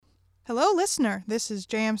Hello, listener. This is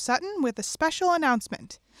J.M. Sutton with a special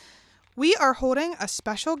announcement. We are holding a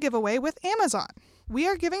special giveaway with Amazon. We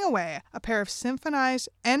are giving away a pair of Symphonize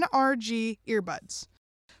NRG earbuds.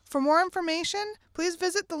 For more information, please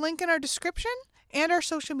visit the link in our description and our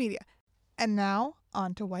social media. And now,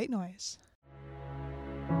 on to White Noise.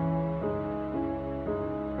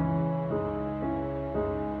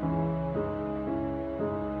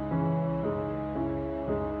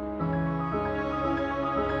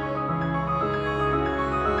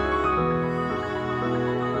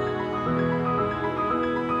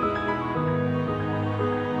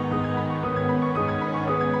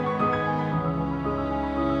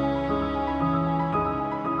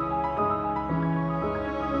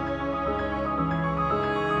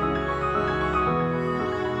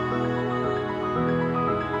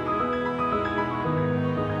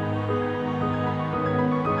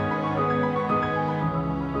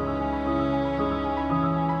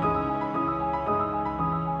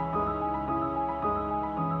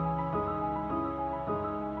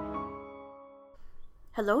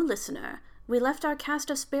 Hello, listener. We left our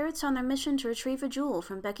cast of spirits on their mission to retrieve a jewel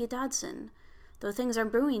from Becky Dodson. Though things are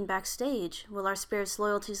brewing backstage, will our spirits'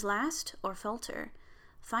 loyalties last or falter?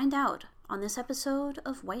 Find out on this episode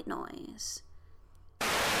of White Noise.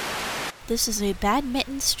 This is a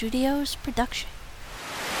Badminton Studios production.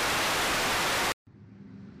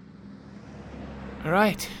 All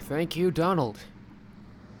right, thank you, Donald.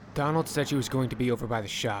 Donald said she was going to be over by the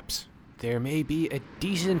shops. There may be a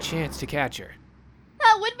decent chance to catch her.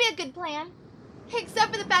 That would be a good plan.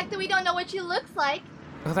 Except for the fact that we don't know what she looks like.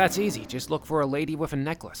 Well, that's easy. Just look for a lady with a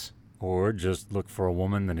necklace. Or just look for a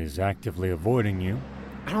woman that is actively avoiding you.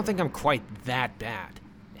 I don't think I'm quite that bad.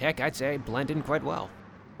 Heck, I'd say I blend in quite well.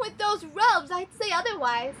 With those robes, I'd say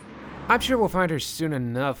otherwise. I'm sure we'll find her soon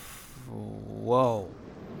enough. Whoa.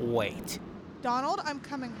 Wait. Donald, I'm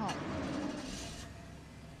coming home.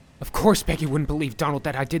 Of course Becky wouldn't believe Donald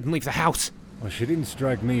that I didn't leave the house. Well, she didn't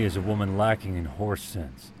strike me as a woman lacking in horse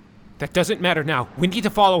sense. That doesn't matter now. We need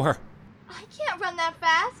to follow her. I can't run that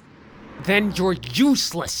fast. Then you're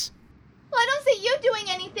useless. Well, I don't see you doing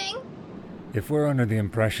anything. If we're under the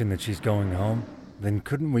impression that she's going home, then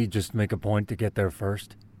couldn't we just make a point to get there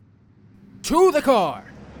first? To the car!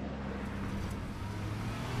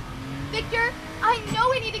 Victor, I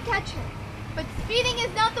know we need to catch her, but speeding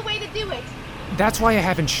is not the way to do it. That's why I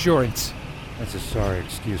have insurance. That's a sorry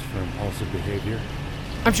excuse for impulsive behavior.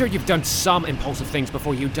 I'm sure you've done some impulsive things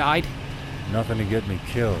before you died. Nothing to get me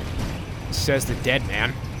killed. Says the dead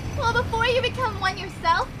man. Well, before you become one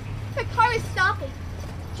yourself, the car is stopping.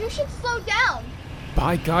 You should slow down.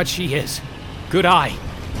 By God, she is. Good eye.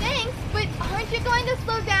 Thanks, but aren't you going to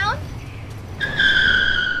slow down?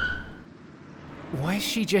 Why is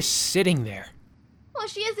she just sitting there? Well,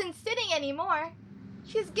 she isn't sitting anymore.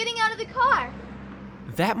 She's getting out of the car.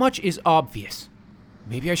 That much is obvious.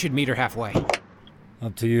 Maybe I should meet her halfway.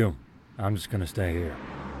 Up to you. I'm just gonna stay here.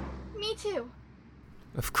 Me too.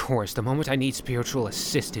 Of course, the moment I need spiritual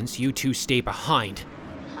assistance, you two stay behind.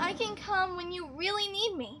 I can come when you really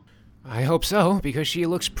need me. I hope so, because she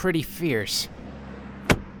looks pretty fierce.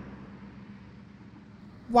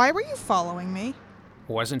 Why were you following me?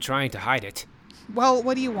 Wasn't trying to hide it. Well,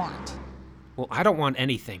 what do you want? Well, I don't want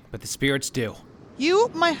anything, but the spirits do.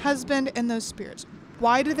 You, my husband, and those spirits.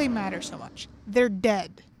 Why do they matter so much? They're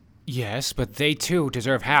dead. Yes, but they too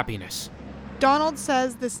deserve happiness. Donald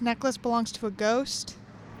says this necklace belongs to a ghost.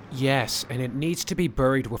 Yes, and it needs to be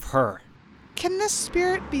buried with her. Can this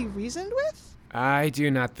spirit be reasoned with? I do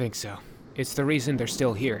not think so. It's the reason they're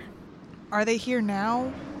still here. Are they here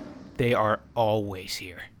now? They are always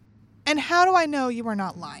here. And how do I know you are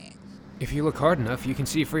not lying? If you look hard enough, you can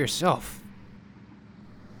see for yourself.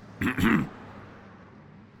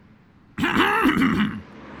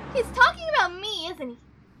 He's talking about me, isn't he?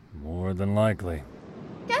 More than likely.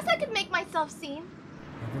 Guess I could make myself seen.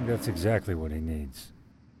 I think that's exactly what he needs.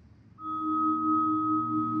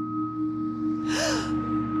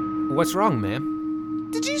 What's wrong, ma'am?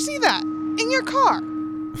 Did you see that? In your car.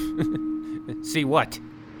 See what?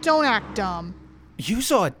 Don't act dumb. You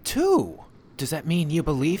saw it too. Does that mean you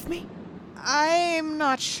believe me? I'm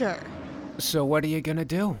not sure. So what are you gonna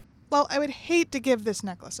do? Well, I would hate to give this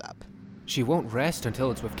necklace up. She won't rest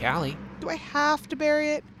until it's with Callie. Do I have to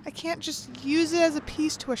bury it? I can't just use it as a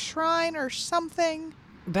piece to a shrine or something?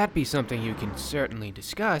 That'd be something you can certainly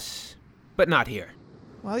discuss, but not here.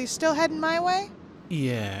 Well, you still heading my way?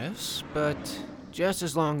 Yes, but just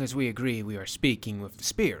as long as we agree we are speaking with the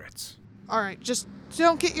spirits. Alright, just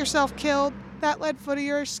don't get yourself killed. That lead foot of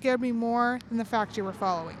yours scared me more than the fact you were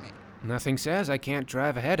following me. Nothing says I can't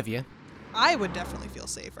drive ahead of you. I would definitely feel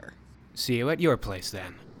safer. See you at your place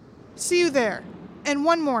then. See you there. And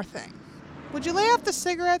one more thing. Would you lay off the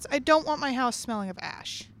cigarettes? I don't want my house smelling of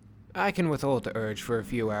ash. I can withhold the urge for a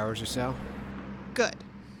few hours or so. Good.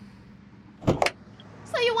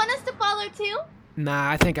 So you want us to follow too? Nah,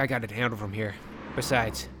 I think I got it handled from here.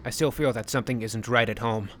 Besides, I still feel that something isn't right at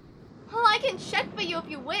home. Well, I can check for you if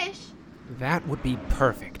you wish. That would be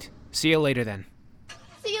perfect. See you later then.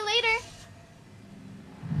 See you later.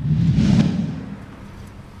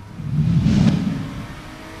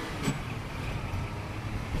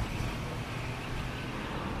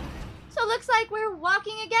 So looks like we're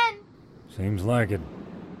walking again. Seems like it.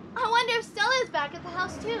 I wonder if Stella's back at the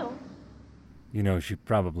house too. You know, she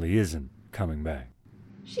probably isn't coming back.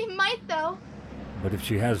 She might though. But if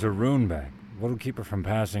she has her rune back, what'll keep her from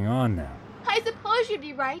passing on now? I suppose you'd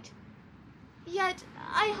be right. Yet,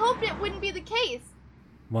 I hoped it wouldn't be the case.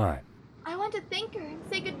 Why? I want to thank her and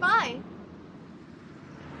say goodbye.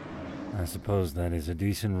 I suppose that is a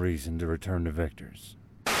decent reason to return to Victor's.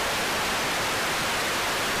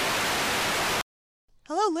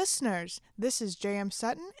 Hello, listeners. This is J.M.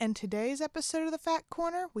 Sutton, and today's episode of The Fat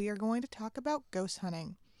Corner, we are going to talk about ghost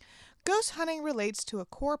hunting. Ghost hunting relates to a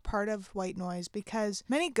core part of white noise because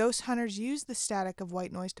many ghost hunters use the static of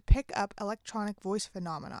white noise to pick up electronic voice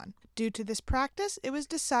phenomenon. Due to this practice, it was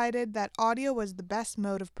decided that audio was the best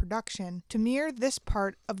mode of production to mirror this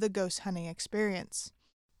part of the ghost hunting experience.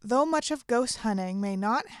 Though much of ghost hunting may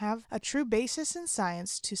not have a true basis in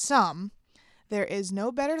science to some, there is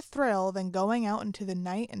no better thrill than going out into the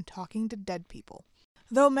night and talking to dead people.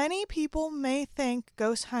 Though many people may think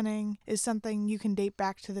ghost hunting is something you can date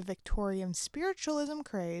back to the Victorian spiritualism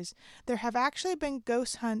craze, there have actually been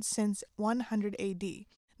ghost hunts since 100 AD.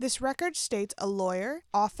 This record states a lawyer,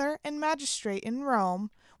 author, and magistrate in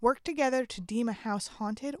Rome worked together to deem a house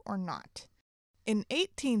haunted or not. In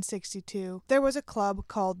 1862, there was a club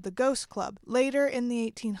called the Ghost Club. Later in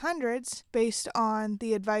the 1800s, based on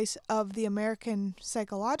the advice of the American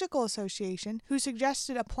Psychological Association, who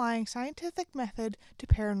suggested applying scientific method to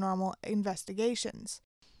paranormal investigations.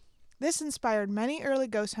 This inspired many early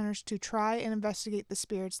ghost hunters to try and investigate the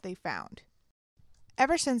spirits they found.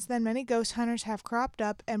 Ever since then, many ghost hunters have cropped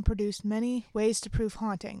up and produced many ways to prove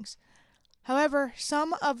hauntings. However,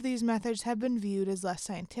 some of these methods have been viewed as less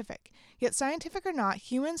scientific. Yet scientific or not,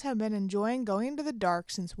 humans have been enjoying going into the dark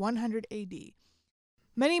since 100 AD.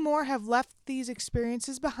 Many more have left these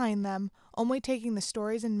experiences behind them, only taking the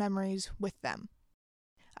stories and memories with them.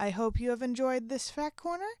 I hope you have enjoyed this Fact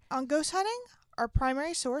Corner. On ghost hunting, our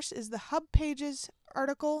primary source is the Hub Pages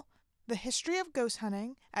article, The History of Ghost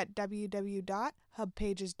Hunting, at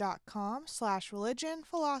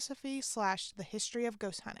www.hubpages.com/religion/philosophy/the history of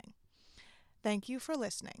ghost hunting. Thank you for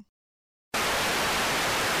listening.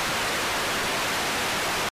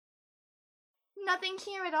 Nothing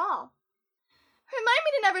here at all. Remind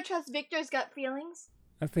me to never trust Victor's gut feelings.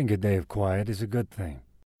 I think a day of quiet is a good thing.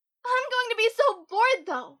 I'm going to be so bored,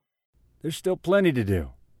 though. There's still plenty to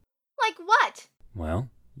do. Like what?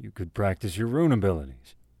 Well, you could practice your rune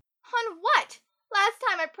abilities. On what? Last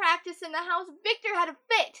time I practiced in the house, Victor had a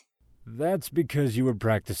fit. That's because you were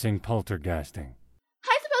practicing poltergeisting.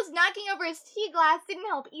 I suppose knocking over his tea glass didn't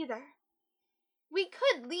help either. We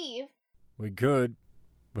could leave. We could,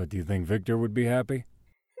 but do you think Victor would be happy?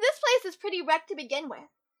 This place is pretty wrecked to begin with.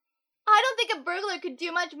 I don't think a burglar could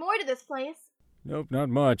do much more to this place. Nope, not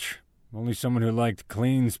much. Only someone who liked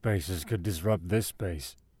clean spaces could disrupt this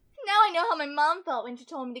space. Now I know how my mom felt when she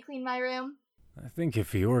told me to clean my room. I think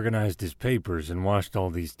if he organized his papers and washed all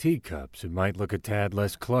these teacups, it might look a tad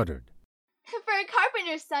less cluttered. For a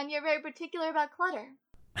carpenter's son, you're very particular about clutter.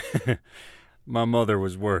 My mother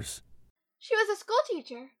was worse. She was a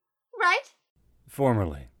schoolteacher, right?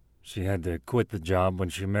 Formerly. She had to quit the job when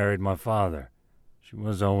she married my father. She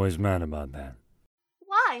was always mad about that.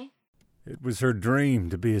 Why? It was her dream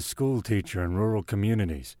to be a schoolteacher in rural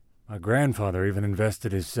communities. My grandfather even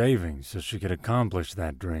invested his savings so she could accomplish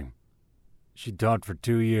that dream. She taught for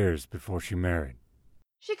 2 years before she married.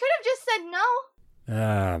 She could have just said no.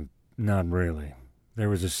 Not really. There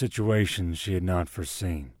was a situation she had not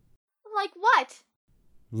foreseen. Like what?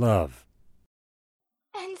 Love.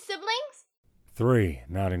 And siblings? 3,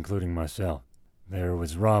 not including myself. There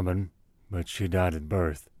was Robin, but she died at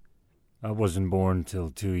birth. I wasn't born till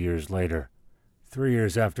 2 years later. 3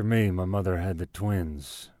 years after me, my mother had the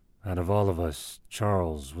twins. Out of all of us,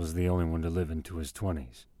 Charles was the only one to live into his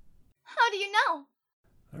 20s. How do you know?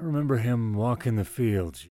 I remember him walking the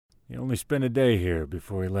fields. He only spent a day here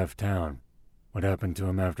before he left town. What happened to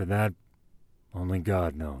him after that, only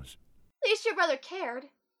God knows. At least your brother cared.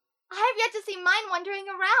 I have yet to see mine wandering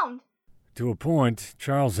around. To a point,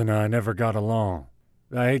 Charles and I never got along.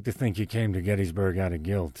 I hate to think he came to Gettysburg out of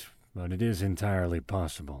guilt, but it is entirely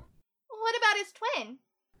possible. What about his twin?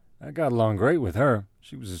 I got along great with her.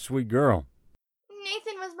 She was a sweet girl.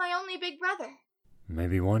 Nathan was my only big brother.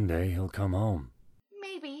 Maybe one day he'll come home.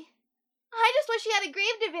 Maybe. I just wish he had a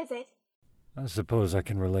grave to visit. I suppose I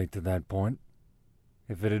can relate to that point.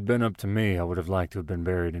 If it had been up to me, I would have liked to have been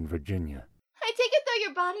buried in Virginia. I take it though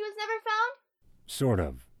your body was never found? Sort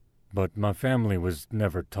of. But my family was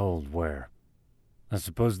never told where. I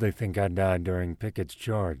suppose they think I died during Pickett's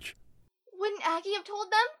charge. Wouldn't Aggie have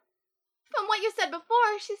told them? From what you said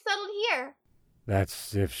before, she settled here.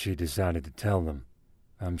 That's if she decided to tell them.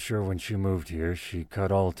 I'm sure when she moved here, she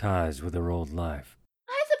cut all ties with her old life.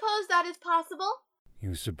 I suppose that is possible.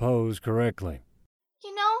 You suppose correctly.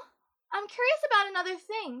 You know, I'm curious about another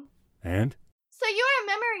thing. And? So you're a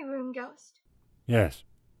memory room ghost. Yes.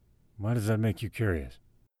 Why does that make you curious?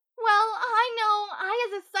 Well, I know I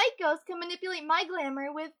as a sight ghost can manipulate my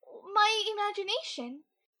glamour with my imagination.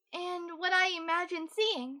 And what I imagine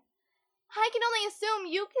seeing. I can only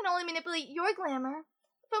assume you can only manipulate your glamour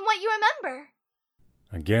from what you remember.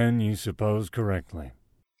 Again, you suppose correctly.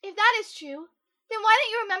 If that is true, then why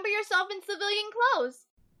don't you remember yourself in civilian clothes?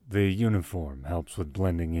 The uniform helps with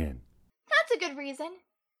blending in. That's a good reason.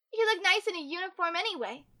 You look nice in a uniform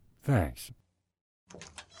anyway. Thanks.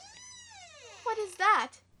 What is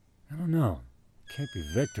that? I don't know. Can't be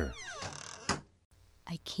Victor.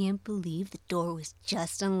 I can't believe the door was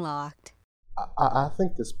just unlocked. I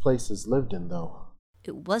think this place is lived in, though.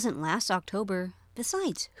 It wasn't last October.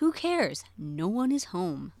 Besides, who cares? No one is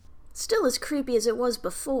home. Still as creepy as it was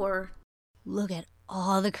before. Look at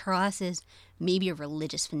all the crosses. Maybe a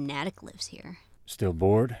religious fanatic lives here. Still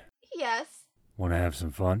bored? Yes. Want to have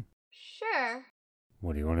some fun? Sure.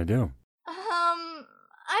 What do you want to do?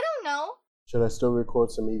 I don't know. Should I still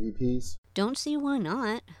record some EVPs? Don't see why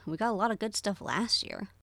not. We got a lot of good stuff last year.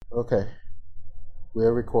 Okay.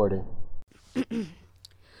 We're recording.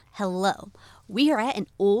 Hello. We are at an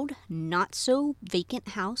old, not-so-vacant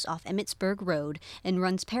house off Emmitsburg Road and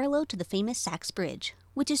runs parallel to the famous Sachs Bridge,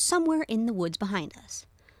 which is somewhere in the woods behind us.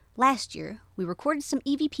 Last year, we recorded some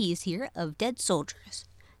EVPs here of dead soldiers.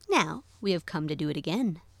 Now, we have come to do it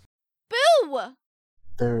again. Boo!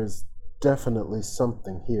 There is definitely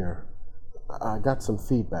something here. I got some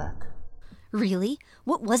feedback. Really?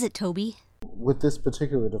 What was it, Toby? With this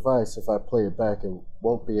particular device, if I play it back, it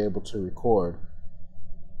won't be able to record.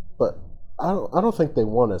 But I don't think they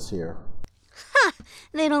want us here. Ha!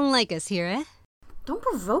 They don't like us here, eh? Don't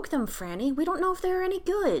provoke them, Franny. We don't know if they're any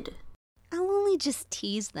good. I'll only just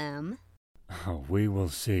tease them. Oh, we will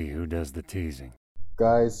see who does the teasing.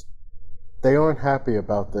 Guys, they aren't happy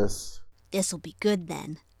about this. This'll be good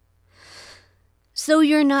then. So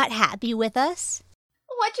you're not happy with us?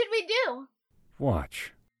 What should we do?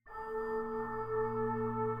 Watch.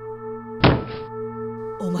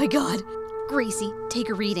 Oh my god. Gracie, take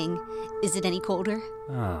a reading. Is it any colder?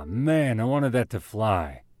 Ah, man, I wanted that to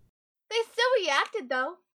fly. They still reacted,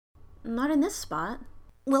 though. Not in this spot.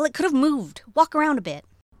 Well, it could have moved. Walk around a bit.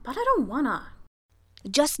 But I don't wanna.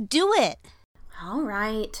 Just do it. All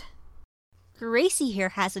right. Gracie here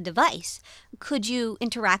has a device. Could you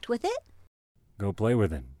interact with it? Go play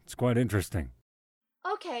with it. It's quite interesting.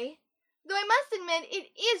 Okay. Though I must admit, it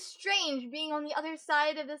is strange being on the other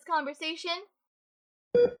side of this conversation.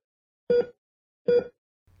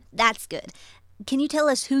 That's good. Can you tell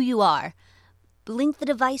us who you are? Blink the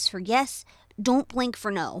device for yes. Don't blink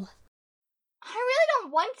for no. I really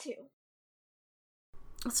don't want to.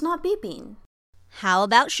 It's not beeping. How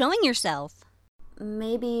about showing yourself?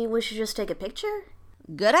 Maybe we should just take a picture?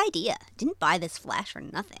 Good idea. Didn't buy this flash for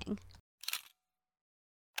nothing.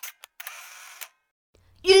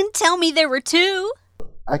 You didn't tell me there were two.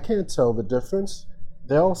 I can't tell the difference.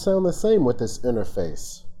 They all sound the same with this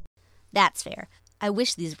interface. That's fair. I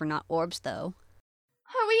wish these were not orbs, though.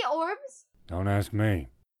 Are we orbs? Don't ask me.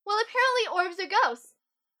 Well, apparently orbs are ghosts.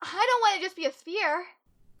 I don't want to just be a sphere.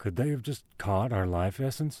 Could they have just caught our life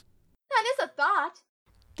essence? That is a thought.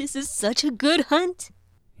 This is such a good hunt.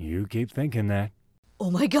 You keep thinking that.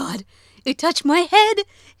 Oh my god. It touched my head.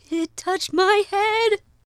 It touched my head.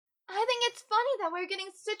 I think it's funny that we're getting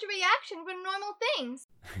such a reaction for normal things.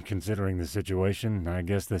 Considering the situation, I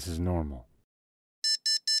guess this is normal.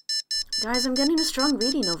 Guys, I'm getting a strong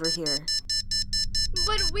reading over here.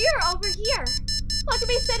 But we're over here. What could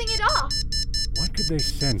be setting it off? What could they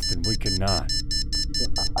sense that we could not?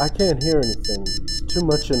 I can't hear anything. It's too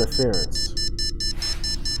much interference.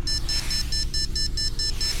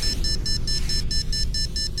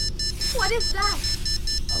 What is that?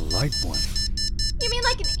 A light one. You mean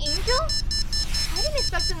like an angel? I didn't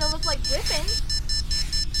expect them to look like griffins.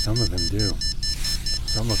 Some of them do.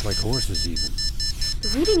 Some look like horses even. The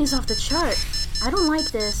reading is off the chart. I don't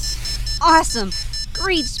like this. Awesome!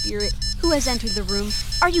 Great, Spirit. Who has entered the room?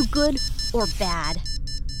 Are you good or bad?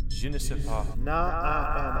 Je ne sais pas.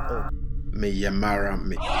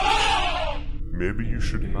 Maybe you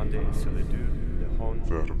should Demander solitude, the haunt.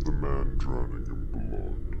 that of the man drowning in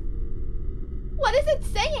blood. What is it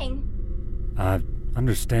saying? I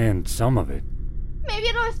understand some of it. Maybe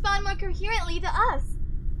it'll respond more coherently to us.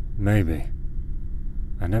 Maybe.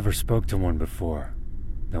 I never spoke to one before,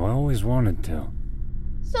 though I always wanted to.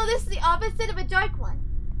 So this is the opposite of a dark one.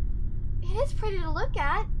 It is pretty to look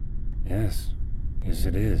at. Yes. Yes,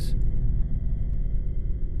 it is.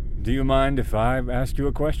 Do you mind if I ask you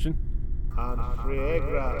a question?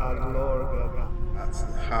 That's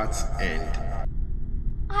the heart's end.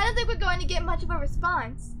 I don't think we're going to get much of a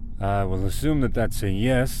response. I will assume that that's a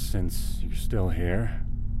yes, since you're still here.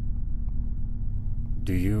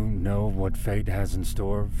 Do you know what fate has in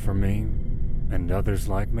store for me and others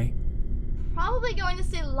like me? Probably going to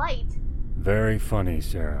say light. Very funny,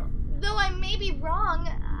 Sarah. Though I may be wrong,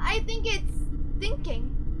 I think it's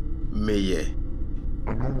thinking. Meye.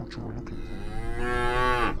 I know what you were looking for.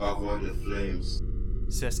 Avoid the flames.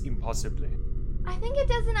 C'est impossible. I think it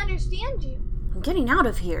doesn't understand you. I'm getting out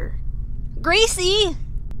of here. Gracie!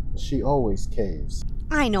 She always caves.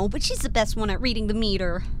 I know, but she's the best one at reading the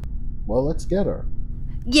meter. Well, let's get her.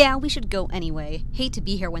 Yeah, we should go anyway. Hate to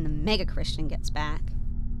be here when the Mega Christian gets back.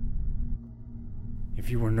 If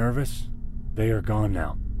you were nervous, they are gone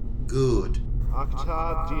now. Good.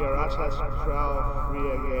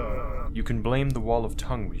 You can blame the wall of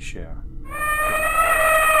tongue we share.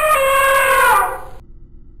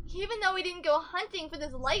 Even though we didn't go hunting for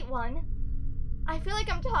this light one, I feel like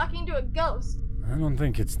I'm talking to a ghost. I don't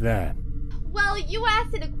think it's that. Well, you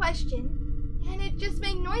asked it a question, and it just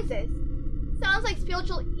made noises. Sounds like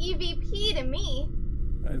spiritual EVP to me.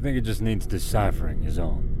 I think it just needs deciphering is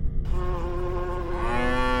all.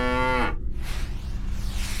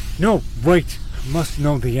 No, wait! I must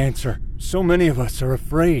know the answer. So many of us are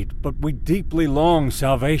afraid, but we deeply long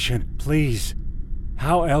salvation. Please.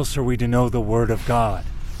 How else are we to know the Word of God?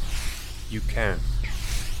 You can't.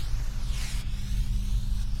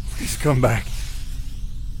 Please come back.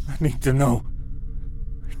 I need to know.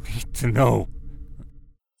 I need to know.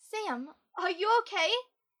 Sam, are you okay?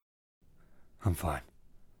 I'm fine.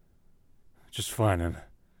 Just fine. I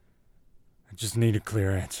just need a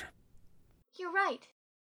clear answer. You're right.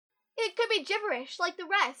 It could be gibberish like the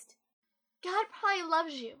rest. God probably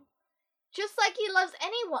loves you. Just like he loves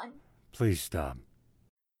anyone. Please stop.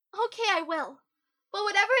 Okay, I will. But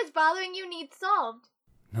whatever is bothering you needs solved.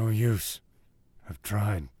 No use. I've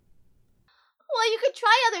tried. Well, you could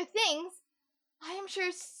try other things. I am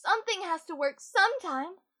sure something has to work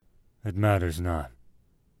sometime. It matters not.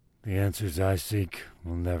 The answers I seek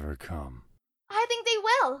will never come. I think they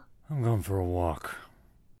will. I'm going for a walk.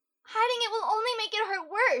 Hiding it will only make it hurt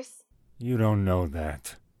worse. You don't know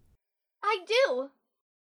that. I do.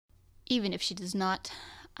 Even if she does not,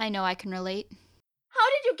 I know I can relate. How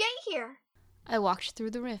did you get here? I walked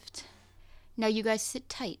through the rift. Now you guys sit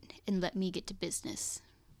tight and let me get to business.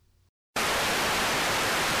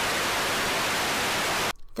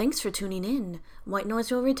 Thanks for tuning in. White Noise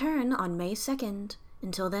will return on May 2nd.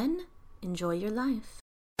 Until then, enjoy your life.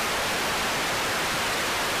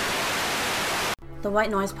 The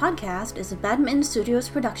White Noise Podcast is a Badminton Studios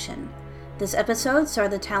production. This episode saw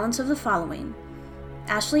the talents of the following: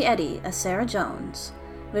 Ashley Eddy as Sarah Jones,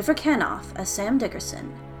 River Canoff as Sam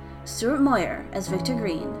Dickerson, Stuart Moyer as Victor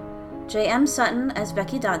Green, J.M. Sutton as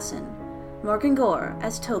Becky Dodson, Morgan Gore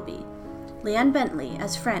as Toby, Leanne Bentley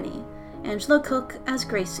as Franny, Angela Cook as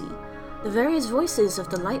Gracie. The various voices of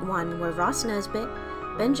the Light One were Ross Nesbitt,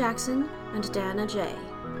 Ben Jackson, and Diana J.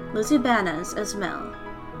 Lizzie Banas as Mel,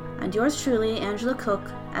 and yours truly, Angela Cook,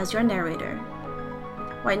 as your narrator.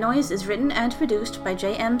 White Noise is written and produced by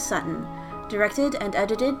J.M. Sutton, directed and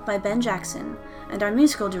edited by Ben Jackson, and our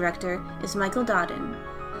musical director is Michael Dodden.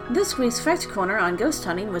 This week's Fact Corner on ghost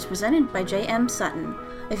hunting was presented by J.M. Sutton.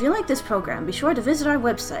 If you like this program, be sure to visit our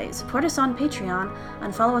website, support us on Patreon,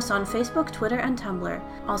 and follow us on Facebook, Twitter, and Tumblr.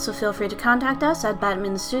 Also feel free to contact us at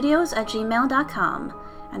badmintonstudios@gmail.com.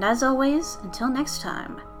 And as always, until next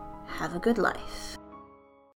time, have a good life.